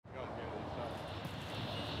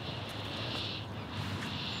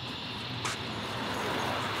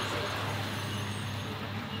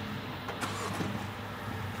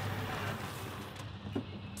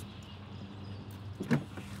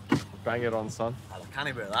bang it on, son. I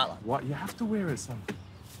can't wear that, lad. What? You have to wear it, son.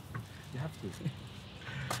 You have to.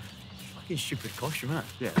 Fucking stupid costume, innit?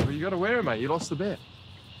 Yeah, but you got to wear it, mate. You lost the bet.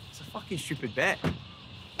 It's a fucking stupid bet.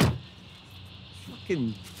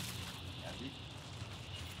 Fucking...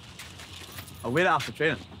 I'll wear it after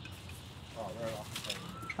training. Oh, wear it after training.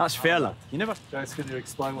 That's fair, lad. You never... Jace, could you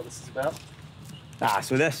explain what this is about?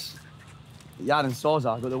 So this... Yard and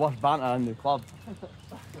Soza got the worst banter in the club.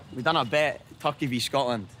 We done a bet, Turkey v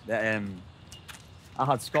Scotland, that I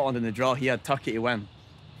had Scotland in the draw, he had Turkey to win.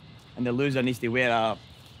 And the loser needs to wear a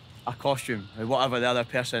costume, or whatever the other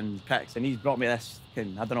person picks. And he's brought me this, I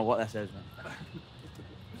don't know what this is, man.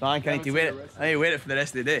 So I think I need to wear it. I need to wear it for the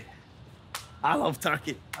rest of the day. I love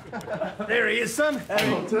Turkey. There he is, son.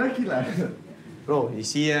 Oh, Turkey, lad. Bro, you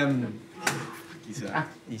see,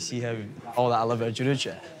 you see how all that I live at Giroud?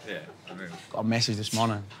 Yeah, I mean, Got a message this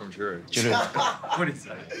morning. from Giroud. Giroud. What did he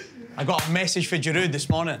say? I got a message for Giroud this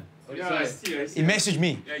morning. What did he say? He messaged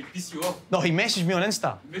me. Yeah, he pissed you off. No, he messaged me on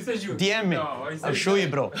Insta. Message you? DM me. No, he said I'll show you,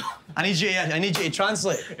 bro. I need you to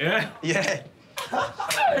translate. Yeah? Yeah.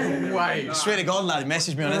 Wait. I swear to God, lad, he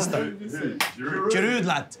messaged me on Insta. Giroud,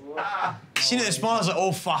 lad. Seen it this morning, I was like,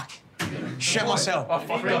 oh, fuck. Shit myself.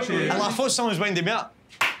 And I thought someone was winding me up.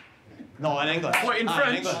 No, in English. What, in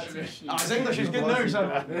French? His English is good now,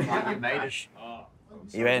 son.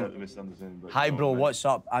 He went, hi, bro, what's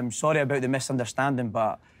up? I'm sorry about the misunderstanding,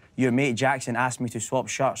 but your mate Jackson asked me to swap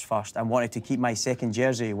shirts first and wanted to keep my second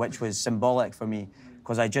jersey, which was symbolic for me,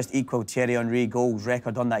 because I just equalled Thierry Henry goals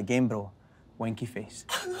record on that game, bro. Winky face.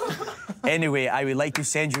 Anyway, I would like to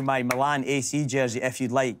send you my Milan AC jersey if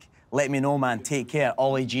you'd like. Let me know, man. Take care.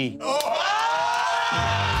 Ollie G. Ollie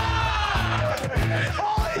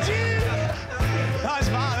G! That's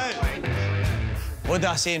mad, eh? What did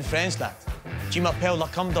I say in French, lad? Tu m'appelles la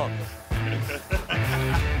cum dog. The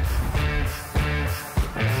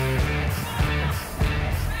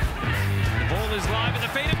ball is live at the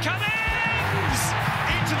feet of Cummings!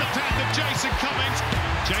 Into the path of Jason Cummings.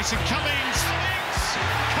 Jason Cummings!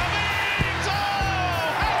 Cummings! Oh!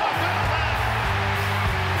 How about that?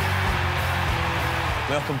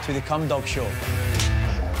 Welcome to the Cum Dog Show.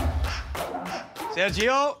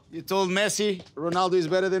 Sergio! You told Messi Ronaldo is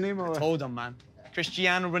better than him, or? Told him, man.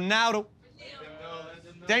 Cristiano Ronaldo.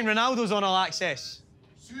 Then Ronaldo's on All Access.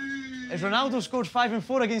 Has Ronaldo scored 5 and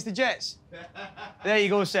 4 against the Jets? There you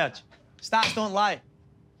go, Serge. Stats don't lie.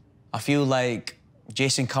 I feel like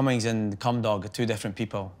Jason Cummings and the Cum Dog are two different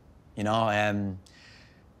people. You know,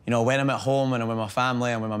 when I'm at home and I'm with my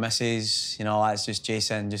family and with my missus, you know, that's just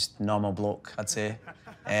Jason, just normal bloke, I'd say.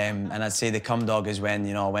 And I'd say the Cum Dog is when,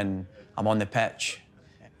 you know, when I'm on the pitch,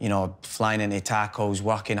 you know, flying into tackles,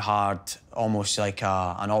 working hard, almost like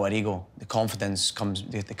an alter ego. The confidence comes out.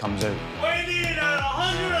 Weighing in at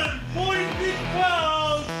 146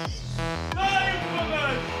 pounds,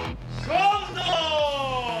 Cum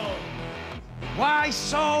Dog! Why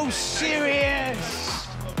so serious?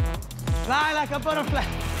 Fly like a butterfly.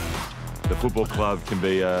 The football club can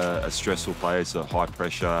be a stressful place, a high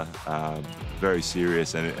pressure, very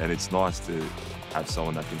serious, and it's nice to have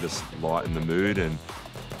someone that can just lighten the mood, and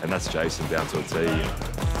that's Jason down to a T.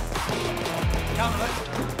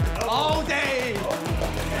 All day!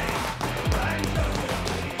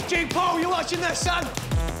 Jake Paul, you watching this, son?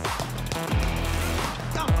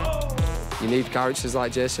 You need characters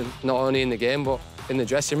like Jason, not only in the game, but in the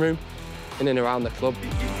dressing room, in and around the club.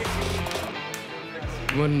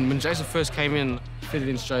 When Jason first came in, he fitted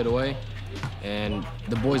in straight away, and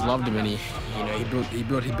the boys loved him. And he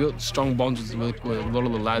built strong bonds with a lot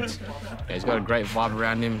of the lads. Yeah, he's got a great vibe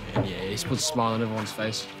around him, and yeah, he's put a smile on everyone's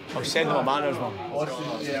face. I've said my manners, man. What's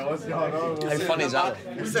going on? How funny is that?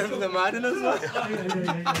 You said the madness, man.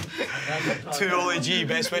 To Ollie G,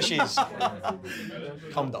 best wishes.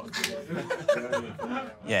 Cum Dog.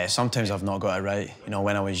 Yeah, sometimes I've not got it right. You know,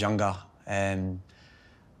 when I was younger,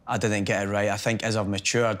 I didn't get it right. I think as I've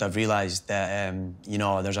matured, I've realised that, you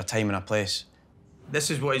know, there's a time and a place. This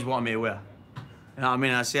is what he's wanting me to wear. You know what I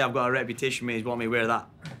mean? I say I've got a reputation, mate. He's wanting me to wear that.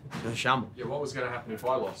 It's a shamble. Yeah, what was going to happen if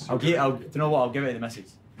I lost? Do you know what? I'll give it to the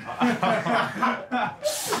missus.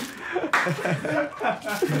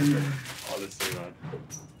 Honestly, man.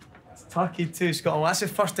 It's Turkey 2, Scotland. That's the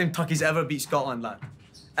first time Turkey's ever beat Scotland, lad.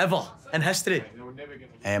 Ever. In history.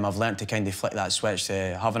 I've learnt to kind of flick that switch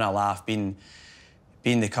to having a laugh, being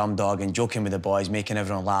the Cum Dog and joking with the boys, making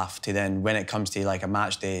everyone laugh, to then, when it comes to, like, a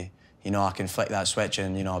match day, you know, I can flick that switch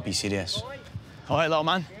and, you know, be serious. All right, little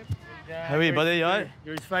man. How are you, buddy? You all right?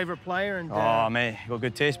 You're his favourite player, and oh, mate, you got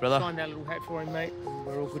good taste, brother. Signed that little hat for him, mate.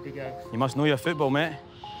 We're all good to go. You must know your football, mate.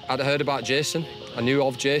 I'd heard about Jason. I knew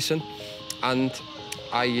of Jason, and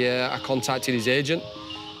I contacted his agent,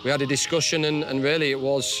 we had a discussion, and really it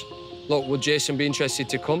was, look, would Jason be interested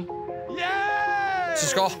to come? Yeah! To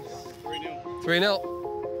score? 3-0.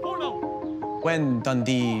 When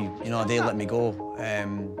Dundee, you know, they let me go,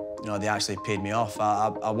 you know, they actually paid me off.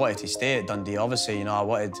 I wanted to stay at Dundee, obviously, you know, I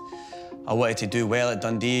wanted to do well at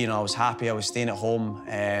Dundee, you know, I was happy, I was staying at home,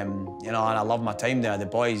 you know, and I loved my time there. The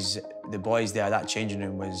boys there, that changing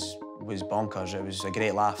room was bonkers. It was a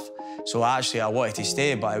great laugh. So actually, I wanted to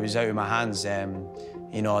stay, but it was out of my hands.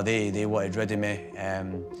 You know, they wanted rid of me,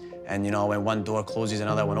 and you know, when one door closes,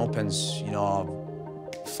 another one opens. You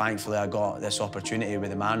know, thankfully, I got this opportunity with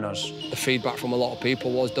the Mariners. The feedback from a lot of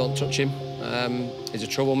people was, don't touch him. He's a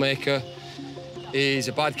troublemaker. He's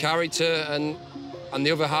a bad character, and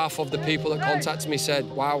the other half of the people that contacted me said,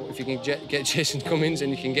 wow, if you can get Jason Cummings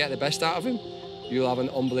and you can get the best out of him, you'll have an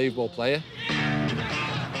unbelievable player.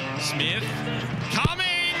 Smith,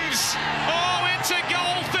 Cummings! Oh, it's a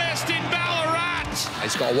goal fest in Ballarat!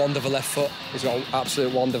 He's got a wand of a left foot. He's got an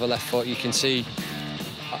absolute wand of a left foot. You can see,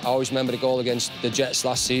 I always remember the goal against the Jets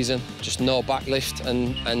last season. Just no backlift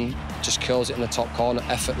and just curls it in the top corner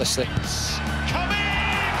effortlessly. Cummings!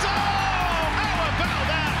 Oh, how about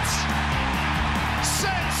that?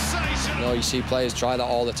 Sensational! You know, you see players try that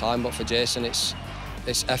all the time, but for Jason, it's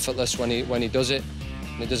effortless when he does it.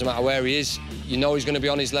 And it doesn't matter where he is, you know he's going to be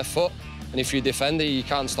on his left foot, and if you're a defender, you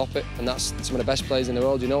can't stop it. And that's some of the best players in the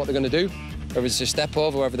world. You know what they're going to do, whether it's a step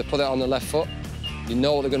over, whether they put it on the left foot. You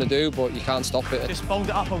know what they're going to do, but you can't stop it. Just build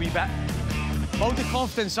it up a wee bit. Build the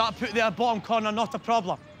confidence up, put their bottom corner, not a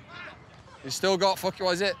problem. He's still got, fucking,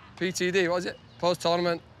 what is it? PTD, what is it?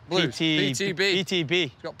 Post-tournament blues. PTB. PTB.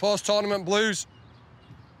 He's got post-tournament blues.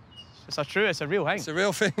 It's a real thing. It's a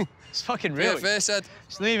real thing. It's fucking real. Face said.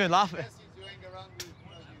 It's not even laughing.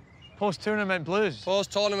 Post-tournament blues.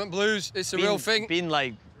 Post-tournament blues, it's a real thing. Being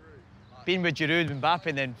with Giroud and Mbappe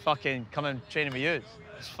and then fucking coming training with you.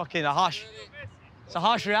 It's fucking it's a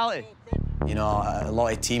harsh reality. You know, a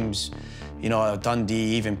lot of teams, you know,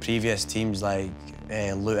 Dundee, even previous teams like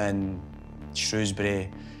Luton, Shrewsbury,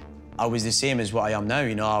 I was the same as what I am now,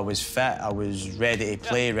 you know, I was fit, I was ready to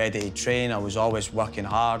play, ready to train, I was always working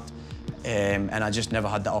hard. And I just never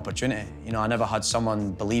had that opportunity. You know, I never had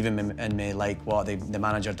someone believing in me like what the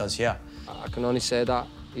manager does here. I can only say that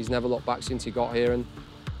he's never looked back since he got here, and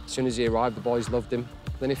as soon as he arrived, the boys loved him.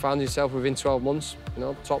 Then he found himself within 12 months, you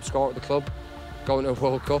know, top scorer at the club, going to a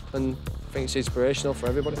World Cup, and I think it's inspirational for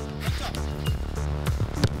everybody.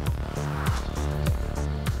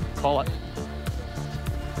 Call it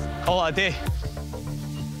a day.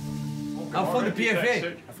 I found the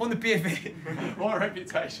PFA. I found the PFA. What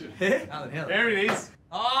reputation? Yeah? There it is.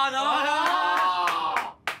 Oh,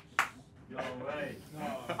 no! No way.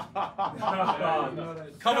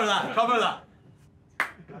 Cover that. No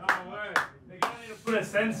way. They're going to need to put a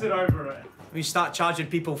censored over it. We start charging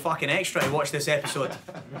people fucking extra to watch this episode.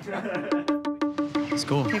 Let's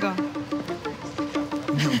go. Okay, go.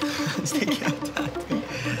 Let's take it.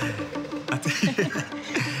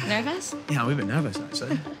 Nervous? Yeah, I'm a bit nervous,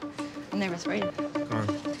 actually. I'm nervous for you. Go on.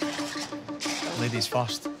 Ladies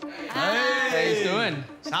first. How you doing?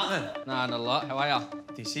 What's happening? Nah, not a lot. How are ya?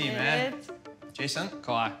 DC, man. Jason?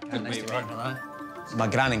 Kai. Good Nice meet to you. meet you, man. My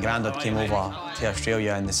gran and granddad came over to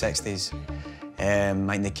Australia in the 60s. I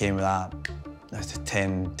think they came with that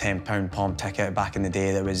 £10 palm ticket back in the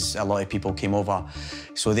day. There was a lot of people came over.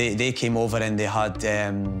 So they came over and they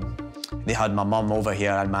had my mum over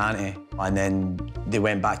here and my auntie, and then they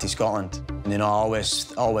went back to Scotland. And, you know, I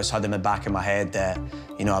always had in the back of my head that,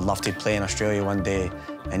 you know, I'd love to play in Australia one day,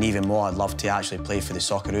 and even more, I'd love to actually play for the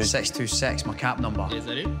Socceroos. 626, my cap number. Is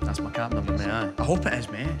that it? That's my cap number, mate. I hope it is,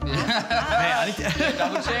 mate. Mate, I need to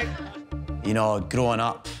Double check. You know, growing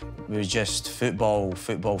up, it was just football.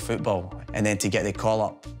 And then to get the call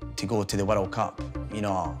up to go to the World Cup, you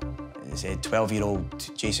know, as a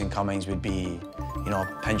 12-year-old Jason Cummings would be, you know,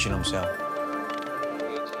 pinching himself.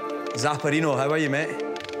 Zapparino, how are you, mate?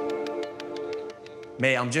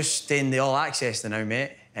 Mate, I'm just staying the All Access now,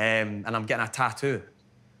 mate, and I'm getting a tattoo.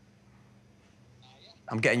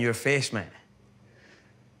 I'm getting your face, mate.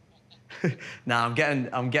 Nah, I'm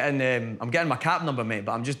getting my cap number, mate,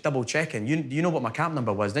 but I'm just double checking. You know what my cap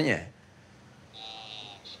number was, didn't you?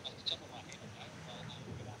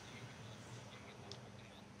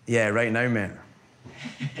 Yeah, right now, mate.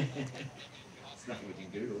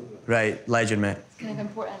 Right, legend, mate. It's kind of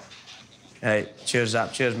important. Right, cheers,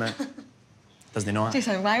 Zap. Cheers, mate. Doesn't he know it?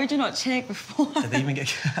 Jason, why would you not check before? Did they even get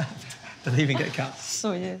capped? Did they even get capped?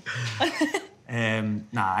 So yeah.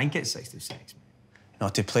 Nah, I can get 6-6, mate. You know,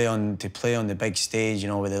 to play on the big stage, you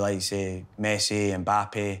know, with the likes of Messi,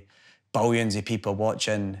 Mbappe, billions of people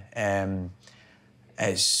watching, and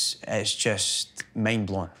it's just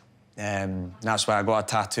mind-blowing. That's why I got a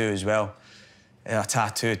tattoo as well. A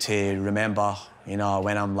tattoo to remember, you know,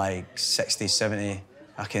 when I'm like 60, 70,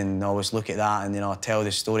 I can always look at that and, you know, tell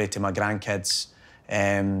the story to my grandkids,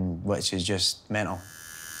 which is just mental.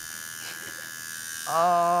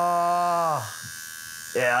 Oh,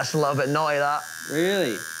 yeah, that's a little bit naughty, that.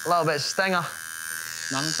 Really? A little bit stinger.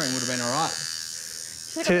 Numbing cream would have been all right.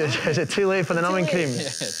 Is it too late for the numbing cream? Yeah,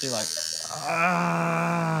 too late.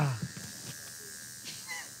 Ah.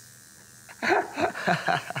 Do you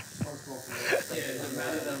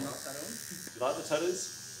like the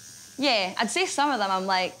tattoos? Yeah, I'd say some of them I'm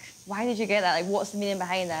like, why did you get that? Like, what's the meaning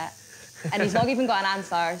behind that? And he's not even got an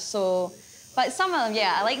answer, so... But some of them,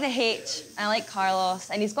 yeah, I like the H, and I like Carlos,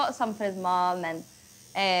 and he's got some for his mum, and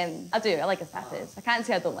I like his tattoos. I can't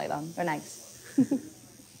say I don't like them, they're nice.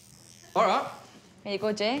 All right. There you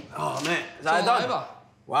go, Jay. Oh, mate, is It's that all done? over.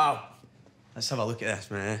 Wow. Let's have a look at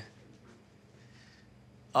this, mate.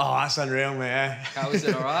 Oh, that's unreal, mate. How is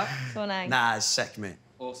it, all right? So nice. Nah, it's sick, mate.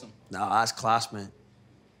 Awesome. No, that's class, mate.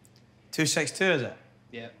 262, is it?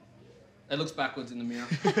 Yeah. It looks backwards in the mirror.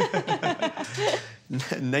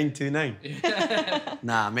 929.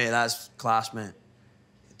 Nah, mate, that's class, mate.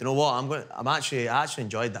 You know what? I actually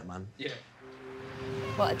enjoyed that, man. Yeah.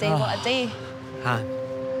 What a day, what a day. Han,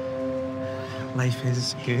 life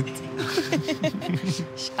is good.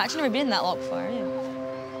 I've actually never been in that lock before, have you?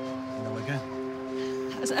 No, we're good.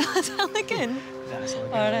 That's all again? That's all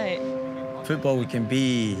good. All right. Football can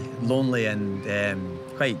be lonely and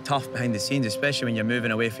quite tough behind the scenes, especially when you're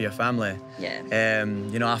moving away from your family. Yeah.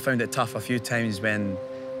 You know, I found it tough a few times when,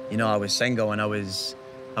 you know, I was single and I moved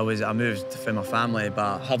from my family,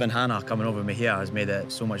 but having Hannah coming over me here has made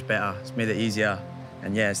it so much better. It's made it easier.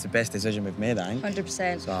 And yeah, it's the best decision we've made, I think.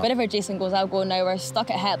 100%. So, Wherever Jason goes, I'll go now. We're stuck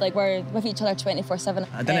at hip, like we're with each other 24/7.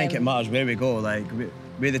 I don't think it matters where we go. Like,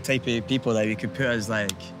 we're the type of people that we could put us,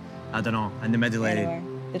 like, I don't know, in the middle of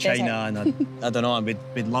China, and I don't know, and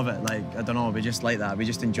we'd love it. Like, I don't know, we just like that. We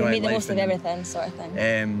just enjoy life. We make the most of everything, sort of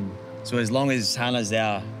thing. So as long as Hannah's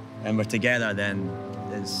there and we're together, then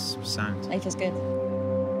it's sound. Life is good.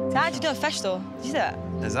 Did I actually do a fish, though? Did you see that?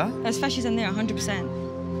 Is that? There's fishes in there, 100%.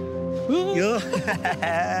 Yo.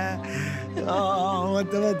 Oh, what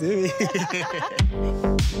do I do?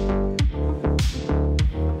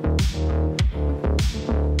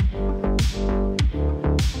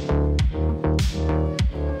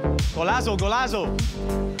 Golazo, golazo.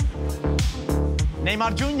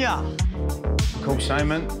 Neymar Jr. Coach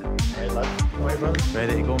Simon.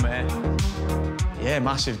 Ready to go, mate. Yeah,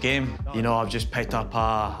 massive game. You know, I've just picked up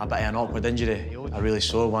a bit of an awkward injury, a really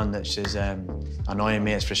sore one that's just annoying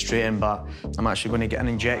me, it's frustrating, but I'm actually going to get an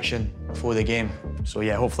injection before the game. So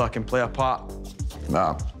yeah, hopefully I can play a part.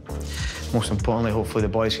 But most importantly, hopefully the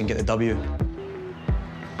boys can get the W.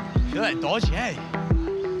 Feel a bit dodgy, eh?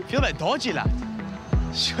 Feel a bit dodgy, lad.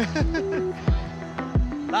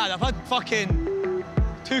 Lad, I've had fucking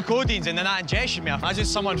 2 codeines and then that injection me. Imagine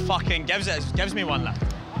someone fucking gives me one, lad.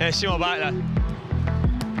 Yeah, see my back, lad.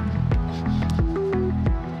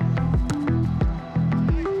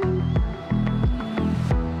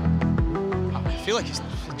 I feel like the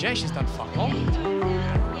injection's done fuck all.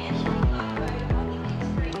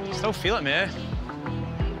 Still feel it, mate.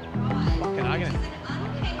 Fucking agony.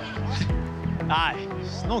 Aye,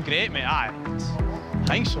 it's not great, mate, aye. I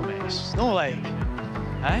think so, mate. It's not like,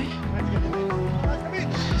 aye?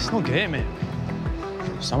 It's not great, mate.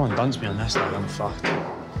 If someone duns me on this, like, I'm fucked. Eh?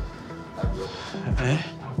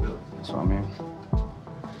 That's what I mean.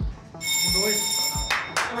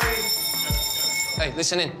 Hey,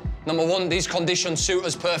 listen in. Number one, these conditions suit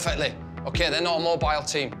us perfectly. Okay, they're not a mobile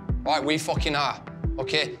team. All right, we fucking are.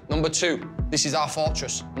 Okay, number 2, this is our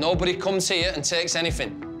fortress. Nobody comes here and takes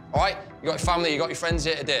anything. All right, you got your family, you got your friends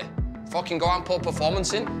here today. Fucking go out and put a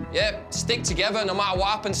performance in. Yeah, stick together, no matter what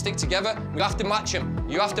happens, stick together. We have to match them.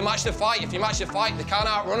 You have to match the fight. If you match the fight, they can't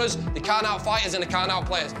outrun us, they can't outfight us, and they can't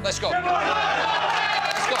outplay us. Let's go.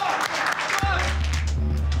 Let's go.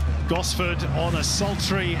 Gosford on a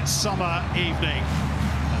sultry summer evening.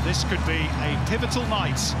 And this could be a pivotal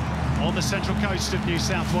night on the central coast of New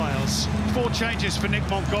South Wales. 4 changes for Nick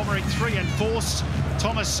Montgomery, 3 enforced.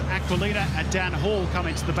 Thomas Aquilina and Dan Hall come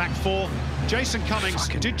into the back 4. Jason Cummings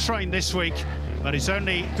did train this week, but is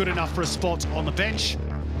only good enough for a spot on the bench.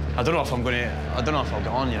 I don't know if I'll get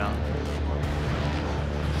on, you know.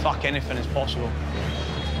 Fuck, anything is possible.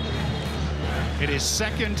 It is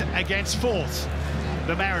 2nd against 4th.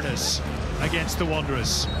 The Mariners against the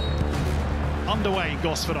Wanderers. Underway in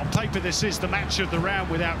Gosford. On paper, this is the match of the round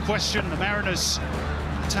without question. The Mariners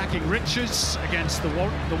attacking Richards against the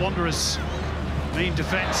Wanderers Mean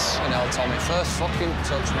defence. You know, Tommy, first fucking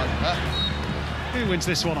touch, man. Who wins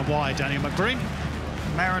this one and why, Daniel McBreen?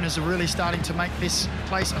 Mariners are really starting to make this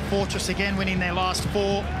place a fortress again, winning their last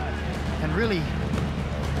 4. And really,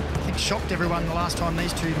 I think, shocked everyone the last time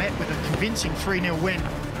these two met with a convincing 3-0 win.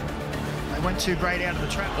 They weren't too great out of the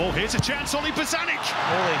trap. Oh, here's a chance, Oli Bozanic.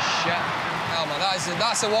 Holy shit. Oh, man,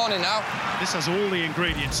 that's a warning now. This has all the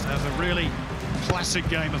ingredients of a really classic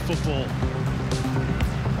game of football.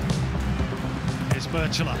 Here's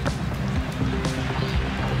Murchula.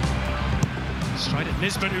 Straight at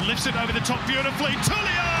Nisbet, who lifts it over the top beautifully.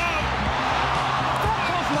 Tullio! Fuck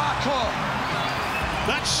off, Marco!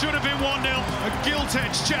 That should have been 1-0. A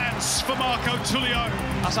gilt-edged chance for Marco Tullio.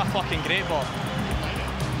 That's a fucking great ball.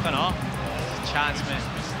 I don't know. Chance, mate.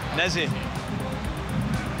 Nizzy.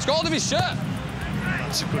 It's got hold of his shirt.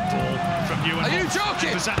 That's a good ball from Ewan. Are you joking?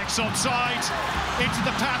 Bozanic's onside. Into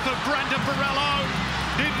the path of Brandon Borello.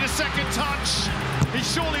 Needed a second touch. He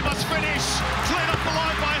surely must finish. Cleared up the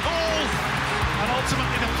line by Hall. And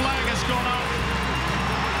ultimately the flag has gone up.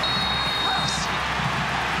 Pass!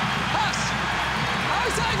 Pass! How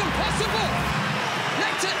is that even possible?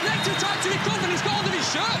 Nectar tried to recover and he's got hold of his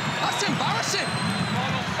shirt. That's embarrassing.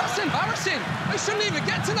 That's embarrassing. He shouldn't even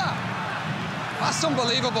get to that. That's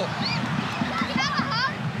unbelievable.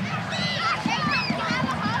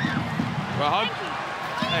 Well, hug.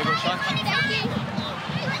 There you go, son.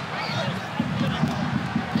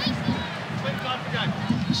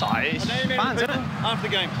 Sorry, it's fans, isn't it? After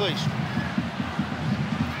the game, please.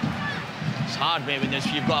 It's hard, mate, when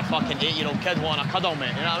you've got a fucking 8-year-old kid wanting a cuddle,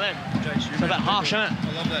 mate. You know what I mean? Jason, it's a bit harsh, isn't it? I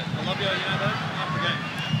love that. I love you, you know that, after the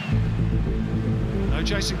game. No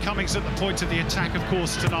Jason Cummings at the point of the attack, of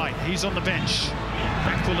course, tonight. He's on the bench.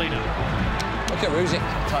 Aquilina. Look at Ruzi.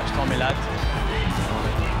 Touch Tommy, lad.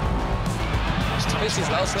 This is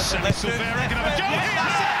well Sally Silvera can have a go here.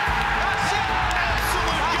 That's it!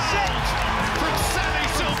 Absolute gold from Sally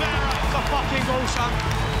Silvera. That's a fucking goal, son.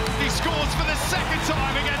 He scores for the second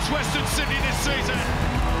time against Western Sydney this season.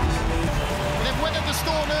 They've weathered the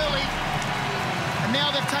storm early, and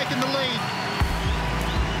now they've taken the lead.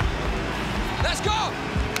 Let's go!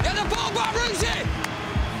 Get the ball back, Ruzi!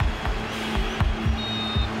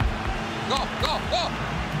 Go, go, go!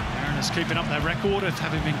 Mariners keeping up their record of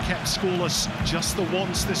having been kept scoreless just the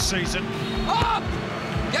once this season. Up!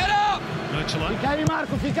 Get up! Murchula. Dan,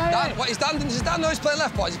 what, is Dan know he's playing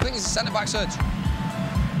left, boys? I think he's a centre-back surge.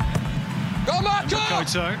 Go, Marco!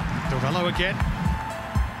 Makoto. Dorello again.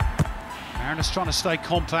 Mariners trying to stay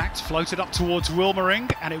compact. Floated up towards Wilmering,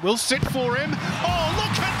 and it will sit for him. Oh,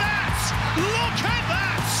 look at that! Look at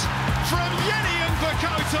that! From Yeni and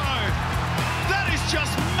Bakoto. That is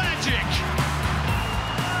just magic.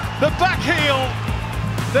 The back heel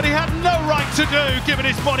that he had no right to do, given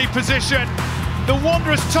his body position. The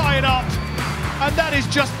Wanderers tie it up, and that is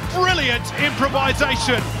just brilliant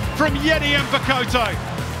improvisation from Yeni and Bakoto.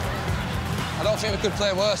 I don't think we could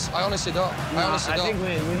play worse. I honestly don't. I honestly don't. I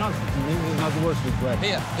think we're not the worst we played.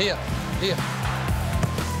 Here.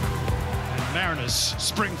 Mariners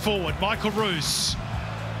spring forward. Michael Roos.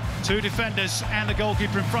 2 defenders and the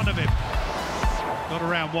goalkeeper in front of him. Got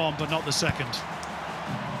around one, but not the second.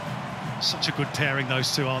 Such a good pairing,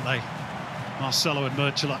 those two, aren't they? Marcelo and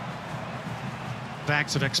Murchula.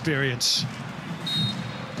 Bags of experience.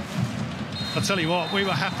 I'll tell you what, we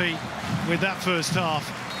were happy with that first half.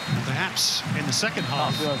 Perhaps in the second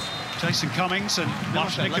half, Jason Cummings and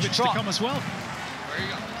Milošević to come as well. Where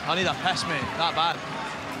you go? I need a piss, mate. That bad.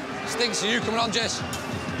 Stinks of you coming on, Jess.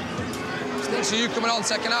 Stinks of you coming on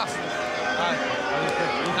second half.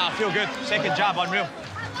 Nah, I feel good. Second jab, unreal.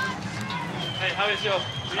 Hey, how is your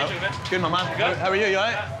Good, my man. Good? How are you? You all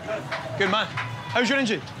right? Good, man. How's your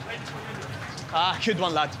injury? Ah, good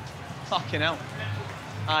one, lad. Fucking hell.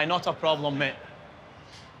 Aye, not a problem, mate.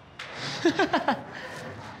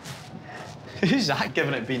 Who's that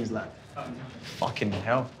giving it beans, lad? Fucking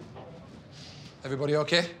hell. Everybody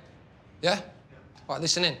okay? Yeah? All right,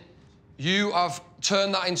 listen in. You have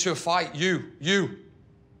turned that into a fight. You. Do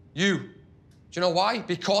you know why?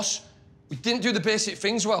 Because we didn't do the basic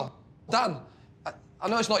things well. Dan, I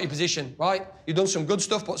know it's not your position, right? You've done some good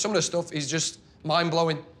stuff, but some of the stuff is just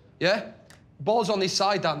mind-blowing, yeah? Ball's on this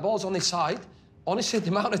side, Dan, ball's on this side. Honestly, the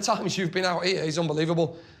amount of times you've been out here is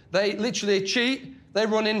unbelievable. They literally cheat, they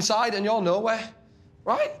run inside, and you're nowhere,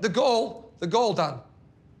 right? The goal, Dan.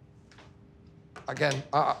 Again,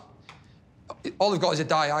 all they've got is a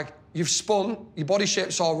diag. You've spun, your body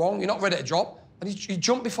shape's all wrong, you're not ready to drop, and you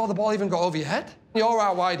jumped before the ball even got over your head. You're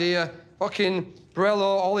out wide here, fucking Borello,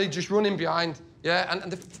 Ollie just running behind, yeah?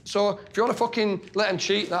 So if you want to fucking let them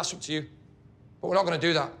cheat, that's up to you. But we're not going to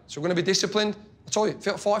do that. So we're going to be disciplined. I'll told you,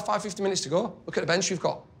 45, 50 minutes to go. Look at the bench you've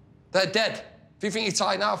got. They're dead. If you think you're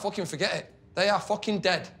tight now, fucking forget it. They are fucking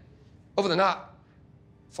dead. Other than that,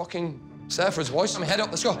 fucking stare for his voice. I mean, head up,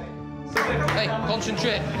 let's go. Hey,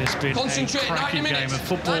 concentrate. It has been concentrate. a cracking 90 game minutes. of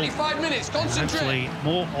football. 95 minutes, concentrate. Hopefully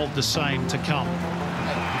more of the same to come.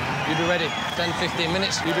 You be ready. 10, 15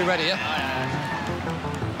 minutes, you be ready, yeah?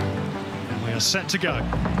 And we are set to go.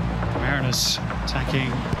 Mariners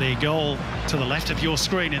attacking the goal to the left of your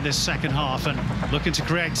screen in this second half and looking to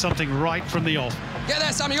create something right from the off. Get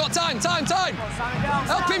there, Sammy, you got time.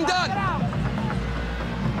 Help him, Dan.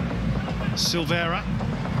 Silvera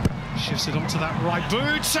shifts it onto that right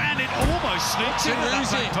boot, and it almost sneaks into that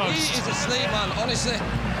back post. He is asleep, man, honestly.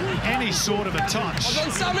 Any sort of a touch. Well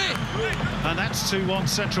done, Sammy. And that's 2-1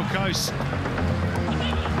 Central Coast.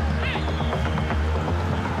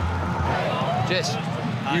 Jess,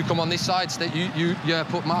 you come on this side. You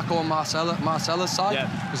put Marco on Marcella's side.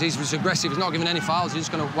 Because he's aggressive. He's not giving any fouls. He's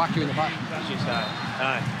just going to whack you in the back. That's just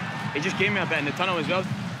he just gave me a bit in the tunnel as well.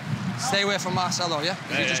 Stay away from Marcelo, yeah?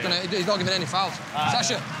 He's not giving any fouls.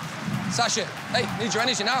 Sasha, hey, need your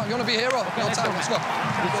energy now. You want to be a hero? No time, let's go.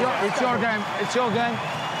 It's your game. It's your game.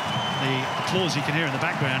 The applause you can hear in the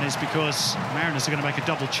background is because Mariners are going to make a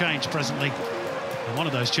double change presently. And one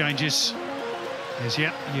of those changes is,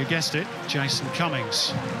 yeah, you guessed it, Jason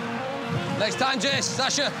Cummings. Next time, Jace,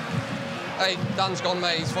 Sasha. Hey, Dan's gone,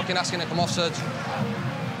 mate. He's fucking asking to come off, Serge.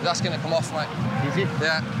 He's asking to come off, mate. Is it?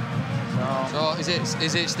 Yeah. So is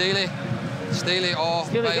it Steely? Steely or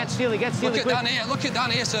Steely, get Steely, Look at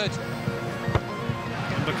Dan here, Serge.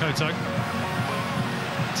 Bakoto.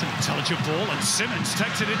 It's an intelligent ball, and Simmons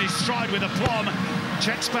takes it in his stride with aplomb.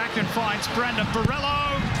 Checks back and finds Brandon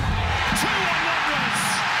Borrello. 2-1 Wanderers.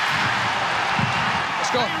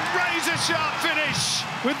 Let's go. A razor-sharp finish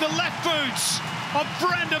with the left boots of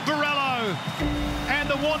Brandon Borrello. And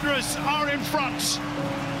the Wanderers are in front.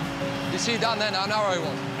 You see Dan there now, narrow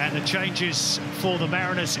one. And the changes for the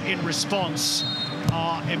Mariners in response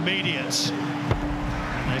are immediate.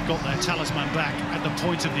 And they've got their talisman back at the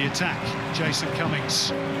point of the attack. Jason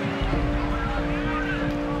Cummings.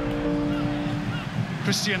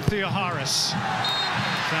 Christian Theoharis.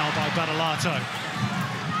 Foul by Badalato.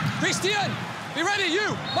 Christian, be ready,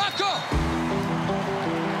 you, Marco.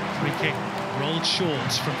 Free kick rolled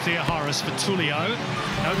short from Theoharis for Tullio.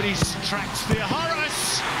 Nobody's tracked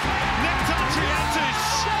Theoharis.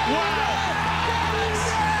 Nectar-Triantis. Wow.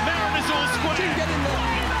 Mariners all square.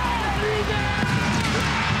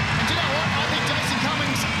 And do you know what? I think Jason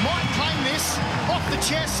Cummings might claim this off the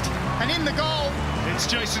chest and in the goal. It's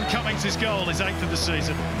Jason Cummings' goal, his 8th of the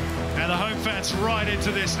season. And the home fans right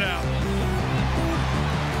into this now.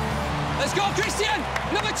 Let's go, Christian!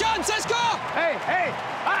 Another chance, let's go! Hey!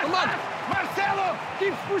 Come on! Marcelo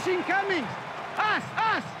keeps pushing Cummings! Us!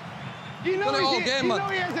 You know he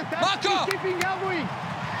has a touch. Marco! He's keeping elbowing.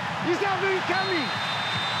 He's elbowing Cummings.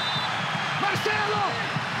 Marcelo!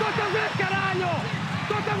 Toca a ver, caralho,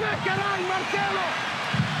 Marcelo!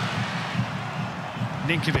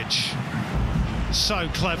 Ninkovic. So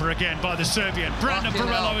clever again by the Serbian. Brandon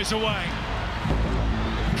Borrello is away.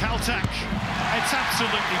 Kaltak. It's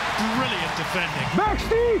absolutely brilliant defending.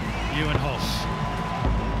 Backstreet! Ewan Hoff.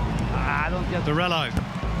 I don't get Borrello.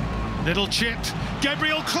 Little chip.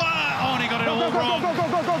 Gabriel Clark. Oh, and he got it all wrong.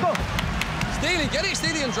 Go. Steely, get it,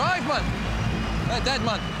 Steely, and drive, man. They're dead,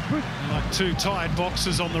 man. Like two tired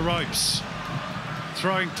boxers on the ropes.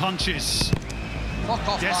 Throwing punches. Fuck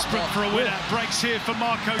off, Desperate Marco. for a winner. Breaks here for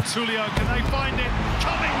Marco Tullio. Can they find it?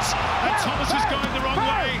 Cummings. And Thomas is going the wrong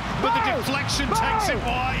way, but the deflection takes it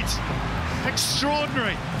wide.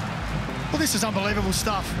 Extraordinary. Well, this is unbelievable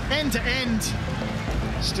stuff. End to end.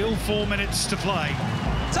 Still 4 minutes to play.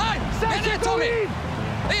 Time! Get there, Tommy!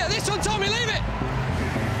 Here, this one, Tommy, leave it!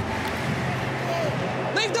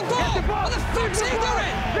 Leave the ball! What the fuck's he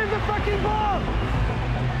doing? Leave the fucking ball!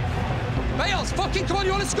 Bales, fucking come on,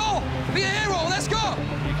 you want to score? Be a hero, let's go!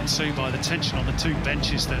 You can see by the tension on the two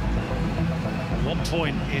benches that 1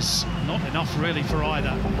 point is not enough really for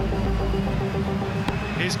either.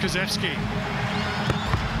 Here's Kozewski.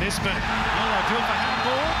 Nisbet. Oh, appeal for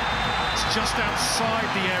handball. It's just outside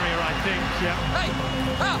the area, I think, yeah. Hey,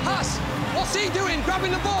 Haas, what's he doing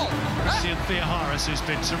grabbing the ball? Christian Theoharis has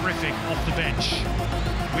been terrific off the bench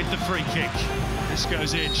with the free kick. This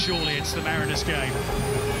goes in, surely it's the Mariners game.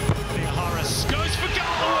 Theoharis goes for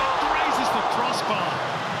goal, it grazes the crossbar.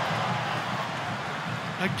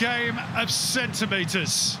 A game of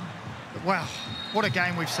centimetres. Wow, what a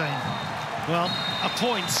game we've seen. Well, a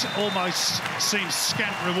point almost seems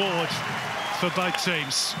scant reward for both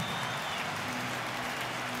teams.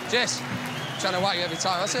 Jess, trying to whack you every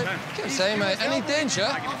time. I said, keep saying, mate, any danger?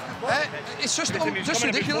 It's just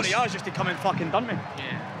ridiculous. Yards just to come and fucking done me.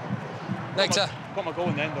 Yeah. Nectar. Got my goal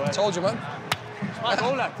in the end, though. Told you, man. It's my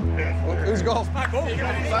goal, lad. Who's goal? My goal.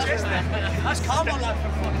 That's karma, lad, for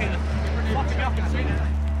fucking me up in training.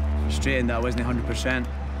 Frustrating that I wasn't 100%.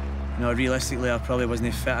 You know, realistically, I probably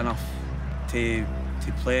wasn't fit enough to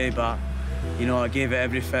play, but, you know, I gave it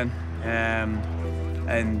everything and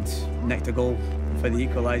nicked a goal for the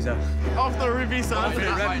equaliser. Off the Ruby side.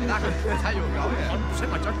 That's how you were going.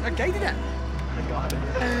 100%, I guided it.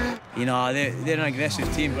 You know, they're an aggressive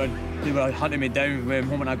team, but they were hunting me down the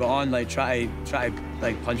moment I got on, like try to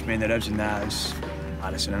like punch me in the ribs and that. It was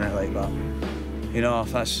embarrassing, innit? Like, but you know,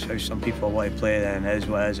 if that's how some people want to play, then it is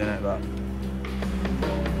what it is, innit? But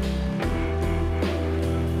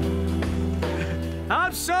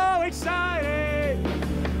I'm so excited,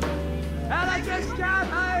 and I just can't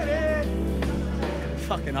hide it.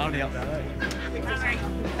 Fucking Arnie up there.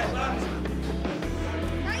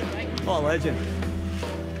 What a legend.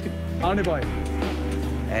 Arnie boy.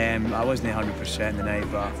 I wasn't 100% tonight,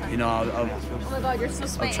 but you know, Oh my God, you're so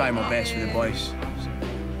sweet. I'll try my best with the boys.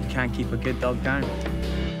 You can't keep a good dog down.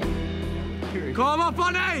 Call him up,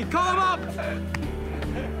 Arnie! Call him up!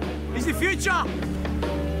 He's the future!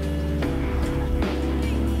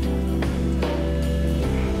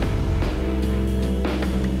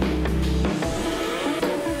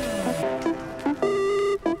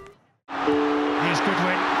 Here's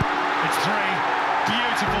Goodwin. It's 3.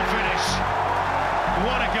 Beautiful finish.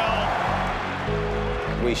 What a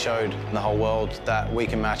goal. We showed the whole world that we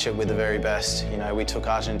can match it with the very best. You know, we took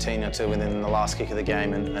Argentina to within the last kick of the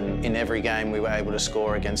game, and in every game we were able to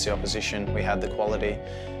score against the opposition. We had the quality,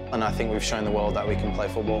 and I think we've shown the world that we can play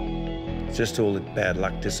football. Just all the bad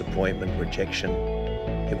luck, disappointment, rejection.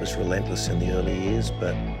 It was relentless in the early years,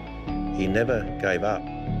 but he never gave up.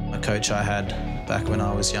 A coach I had back when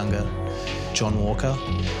I was younger, John Walker,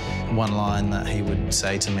 one line that he would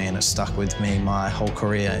say to me, and it stuck with me my whole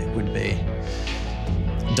career, would be,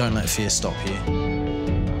 "Don't let fear stop you."